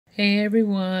Hey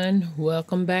everyone,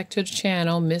 welcome back to the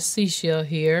channel. Miss Seashell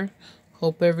here.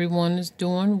 Hope everyone is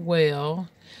doing well.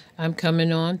 I'm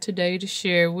coming on today to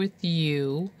share with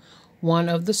you one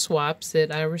of the swaps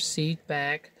that I received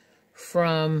back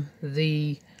from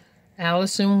the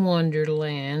Alice in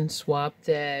Wonderland swap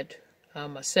that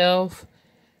myself,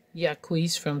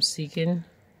 Yaquese from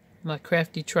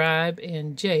Seekingmycraftytribe,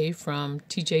 and Jay from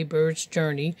TJ Bird's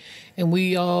Journey, and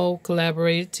we all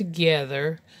collaborated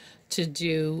together to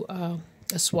do a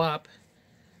swap,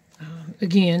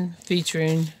 again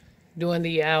featuring doing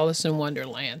the Alice in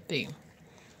Wonderland theme.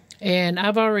 And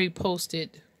I've already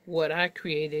posted what I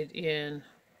created in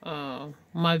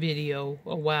my video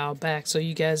a while back, so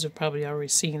you guys have probably already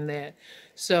seen that.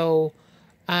 So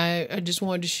I just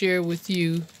wanted to share with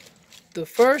you the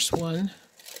first one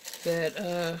that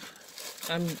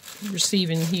I'm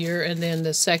receiving here, and then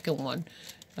the second one.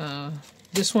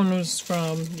 This one was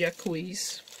from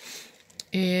Yaquese.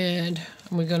 And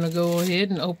we're going to go ahead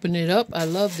and open it up. I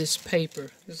love this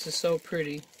paper. This is so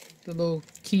pretty. The little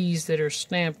keys that are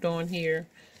stamped on here.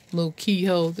 Little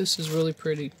keyhole. This is really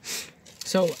pretty.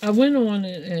 So I went on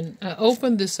it and I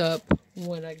opened this up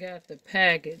when I got the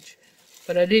package.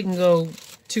 But I didn't go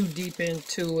too deep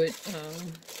into it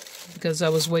because I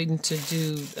was waiting to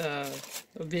do a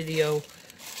video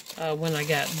when I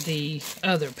got the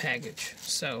other package.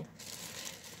 So...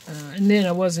 and then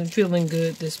I wasn't feeling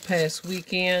good this past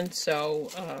weekend, so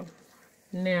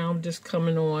now I'm just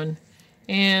coming on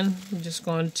and I'm just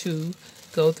going to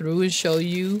go through and show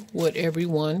you what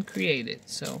everyone created.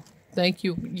 So thank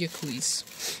you,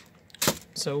 Yaquese.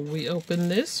 So we open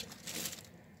this,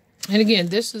 and again,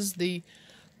 this is the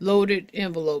loaded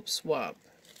envelope swap,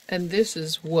 and this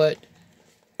is what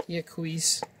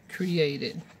Yaquese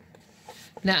created.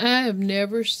 Now I have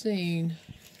never seen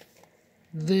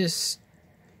this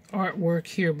artwork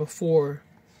here before,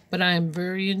 but I am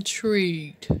very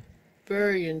intrigued.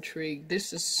 Very intrigued.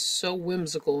 This is so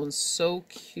whimsical and so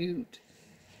cute,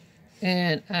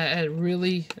 and I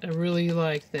really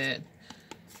like that.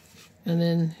 And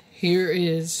then here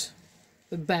is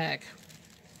the back,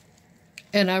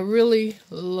 and I really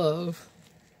love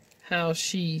how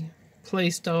she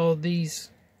placed all these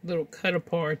little cut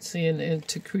aparts in and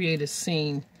to create a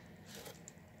scene.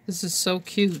 This is so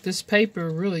cute. This paper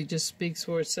really just speaks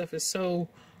for itself. It's so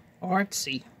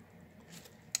artsy.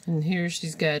 And here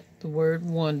she's got the word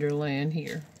Wonderland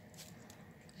here.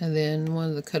 And then one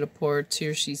of the cut aparts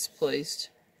here she's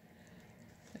placed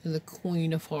the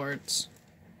Queen of Hearts.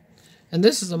 And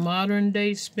this is a modern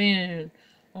day spin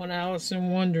on Alice in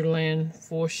Wonderland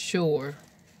for sure.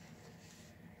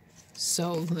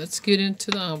 So let's get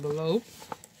into the envelope.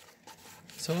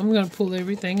 So I'm going to pull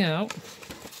everything out.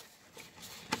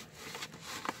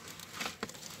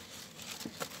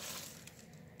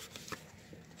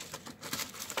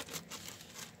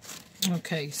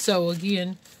 Okay, so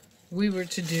again, we were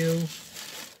to do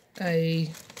a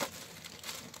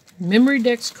memory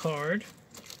dex card,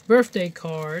 birthday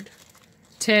card,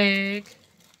 tag,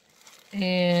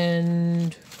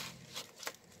 and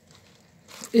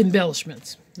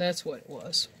embellishments. That's what it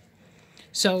was.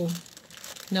 So,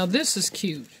 now this is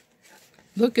cute.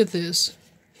 Look at this.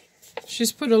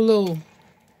 She's put a little...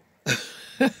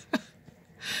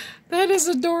 That is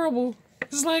adorable.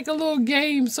 It's like a little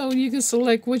game, so you can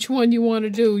select which one you want to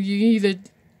do. You either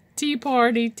tea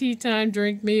party, tea time,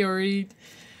 drink me, or eat.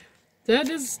 That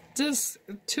is just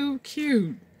too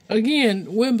cute.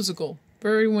 Again, whimsical.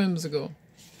 Very whimsical.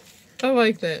 I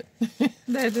like that.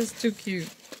 That is too cute.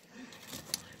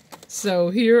 So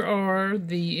here are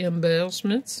the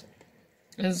embellishments.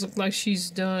 And it looks like she's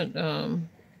done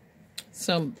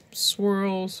some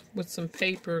swirls with some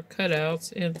paper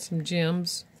cutouts and some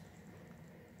gems.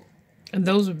 And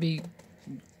those would be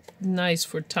nice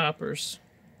for toppers,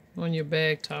 on your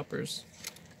bag toppers,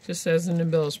 just as an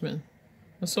embellishment.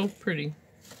 It's so pretty.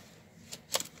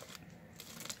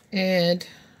 And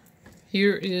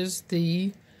here is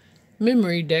the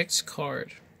memory dex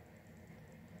card.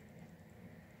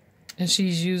 And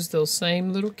she's used those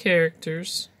same little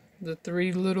characters, the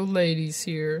three little ladies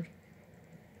here.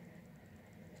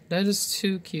 That is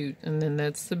too cute. And then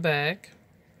that's the back.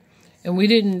 And we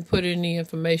didn't put any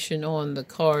information on the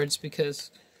cards because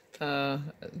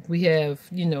we have,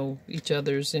 you know, each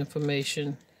other's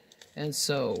information. And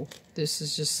so this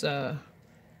is just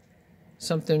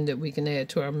something that we can add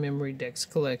to our memory dex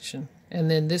collection.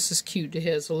 And then this is cute. It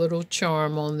has a little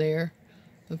charm on there.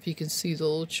 If you can see the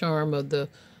little charm of the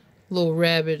little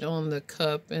rabbit on the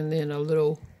cup, and then a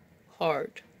little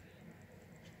heart.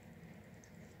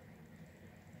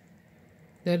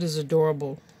 That is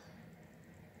adorable.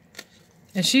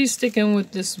 And she's sticking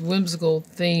with this whimsical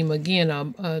theme. Again,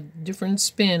 a different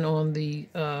spin on the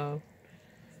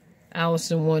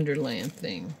Alice in Wonderland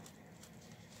thing.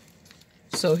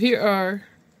 So here are,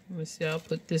 let me see, I'll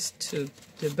put this to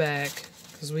the back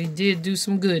because we did do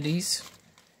some goodies.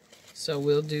 So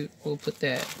we'll put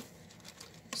that.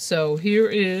 So here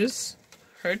is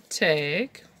her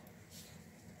tag.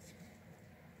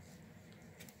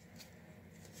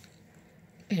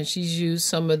 And she's used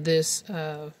some of this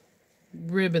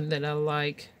ribbon that I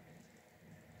like.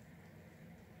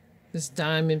 This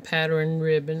diamond pattern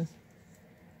ribbon.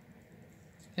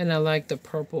 And I like the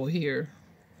purple here.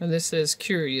 And this says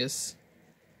curious,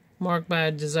 marked by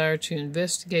a desire to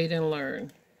investigate and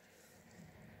learn.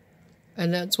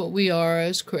 And that's what we are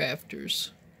as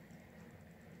crafters.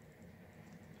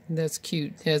 And that's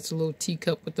cute. It has a little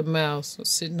teacup with the mouse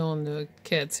sitting on the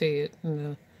cat's head and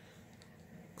the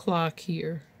clock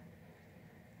here.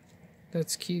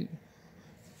 That's cute.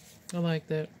 I like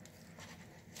that.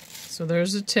 So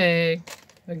there's a tag.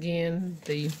 Again,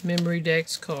 the memory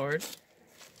decks card.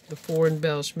 The 4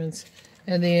 embellishments.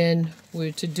 And then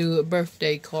we're to do a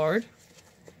birthday card.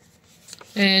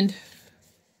 And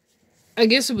I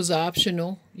guess it was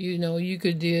optional. You know, you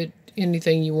could do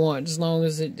anything you want as long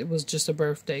as it was just a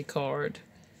birthday card.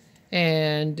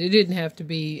 And it didn't have to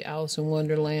be Alice in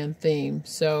Wonderland theme.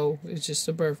 So it's just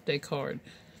a birthday card.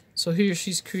 So here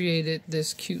she's created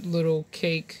this cute little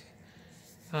cake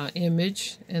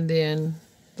image. And then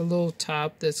the little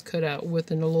top that's cut out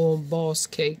within a little boss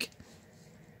cake.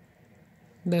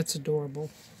 That's adorable.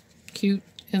 Cute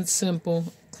and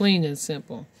simple. Clean and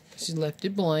simple. She left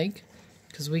it blank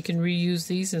because we can reuse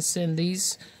these and send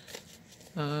these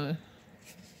to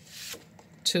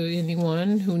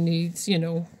anyone who needs, you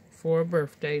know, for a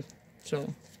birthday.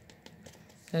 So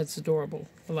that's adorable.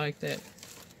 I like that.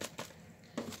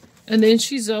 And then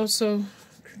she's also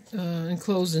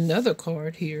enclosed another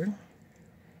card here.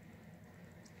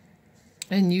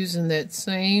 And using that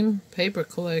same paper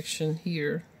collection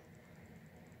here.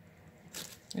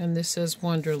 And this says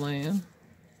Wonderland.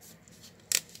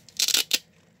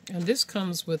 And this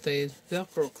comes with a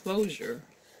Velcro closure.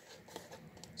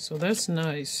 So that's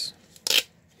nice.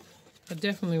 I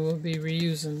definitely will be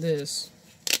reusing this.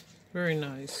 Very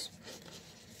nice.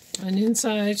 And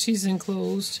inside she's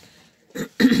enclosed,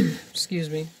 excuse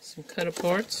me, some cut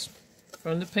aparts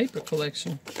from the paper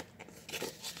collection.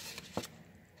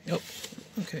 Oh,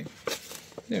 okay.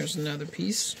 There's another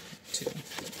piece too.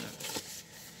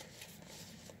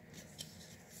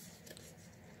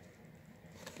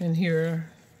 And here are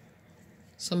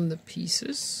some of the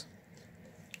pieces.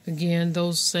 Again,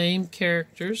 those same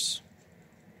characters.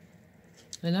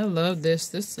 And I love this.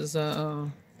 This is a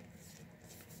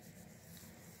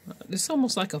it's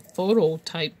almost like a photo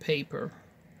type paper.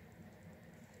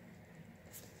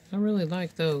 I really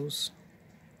like those.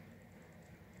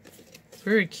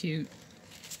 Very cute.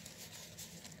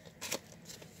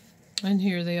 And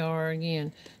here they are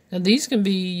again. Now these can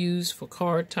be used for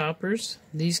card toppers.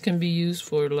 These can be used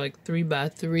for like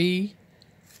 3x3.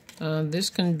 This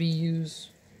can be used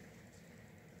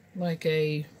like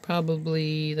a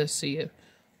probably, let's see, a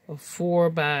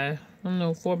 4x, I don't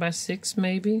know, 4x6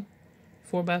 maybe,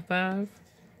 4x5.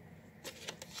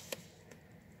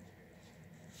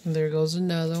 And there goes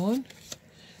another one.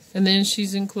 And then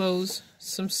she's enclosed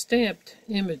some stamped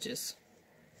images.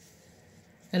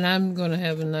 And I'm going to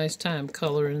have a nice time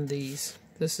coloring these.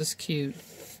 This is cute.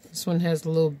 This one has a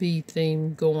little bee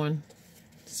theme going.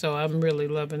 So I'm really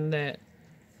loving that.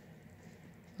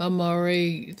 I'm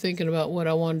already thinking about what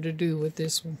I wanted to do with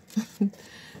this one.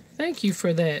 Thank you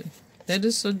for that. That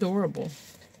is adorable.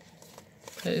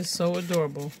 That is so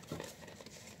adorable.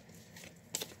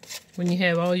 When you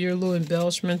have all your little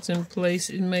embellishments in place,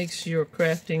 it makes your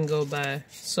crafting go by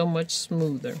so much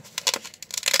smoother.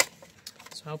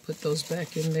 So I'll put those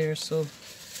back in there so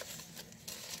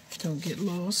don't get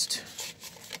lost.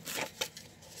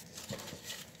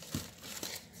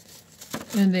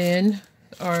 And then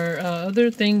our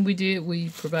other thing we did, we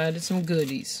provided some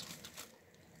goodies.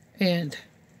 And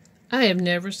I have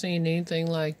never seen anything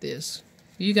like this.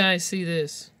 You guys see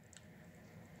this?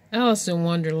 Alice in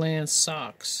Wonderland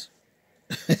socks.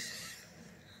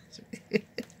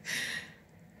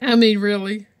 I mean,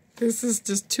 really? This is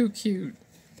just too cute.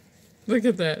 Look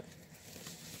at that.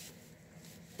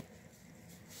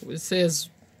 It says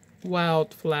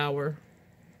wildflower.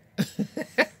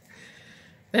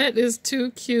 That is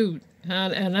too cute.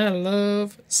 And I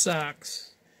love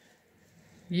socks.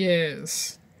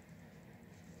 Yes.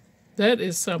 That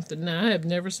is something. Now, I have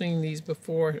never seen these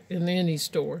before in any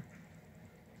store.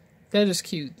 That is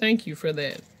cute. Thank you for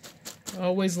that. I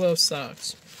always love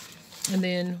socks. And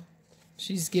then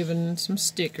she's given some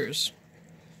stickers.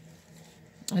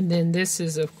 And then this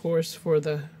is, of course, for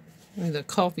the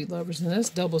coffee lovers, and that's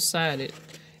double-sided.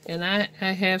 And I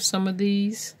have some of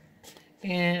these,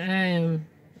 and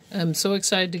I'm so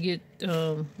excited to get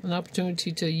an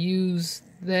opportunity to use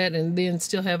that and then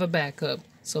still have a backup.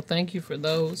 So thank you for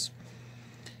those.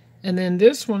 And then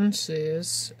this one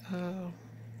says,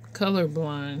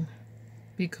 colorblind,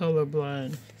 be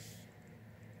colorblind,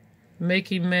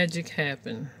 making magic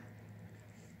happen.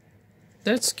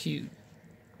 That's cute.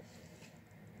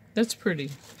 That's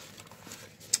pretty.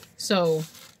 So,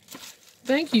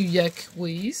 thank you,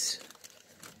 Yaquese,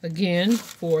 again,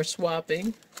 for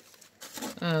swapping.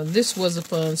 This was a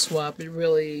fun swap. It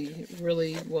really,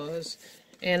 really was.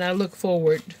 And I look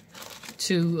forward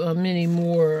to many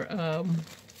more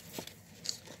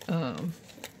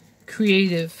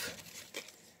creative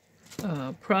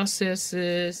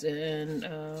processes and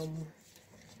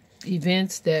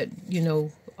events that, you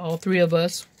know, all three of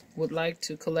us would like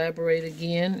to collaborate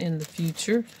again in the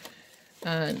future.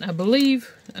 And I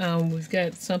believe we've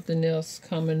got something else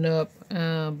coming up,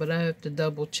 but I have to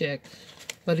double check.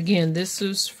 But again, this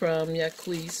is from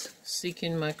Yaquese,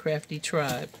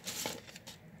 Seekingmycraftytribe.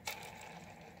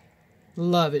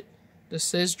 Love it. This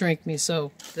says drink me,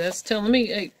 so that's telling me,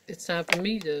 hey, it's time for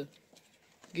me to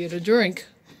get a drink.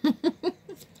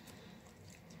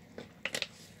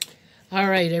 All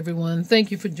right, everyone.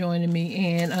 Thank you for joining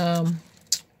me, and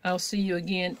I'll see you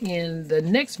again in the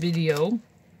next video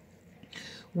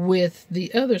with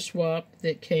the other swap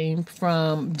that came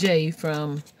from Jay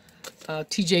from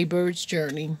TJ Bird's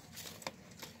Journey.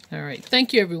 All right.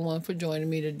 Thank you, everyone, for joining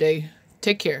me today.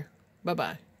 Take care.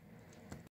 Bye-bye.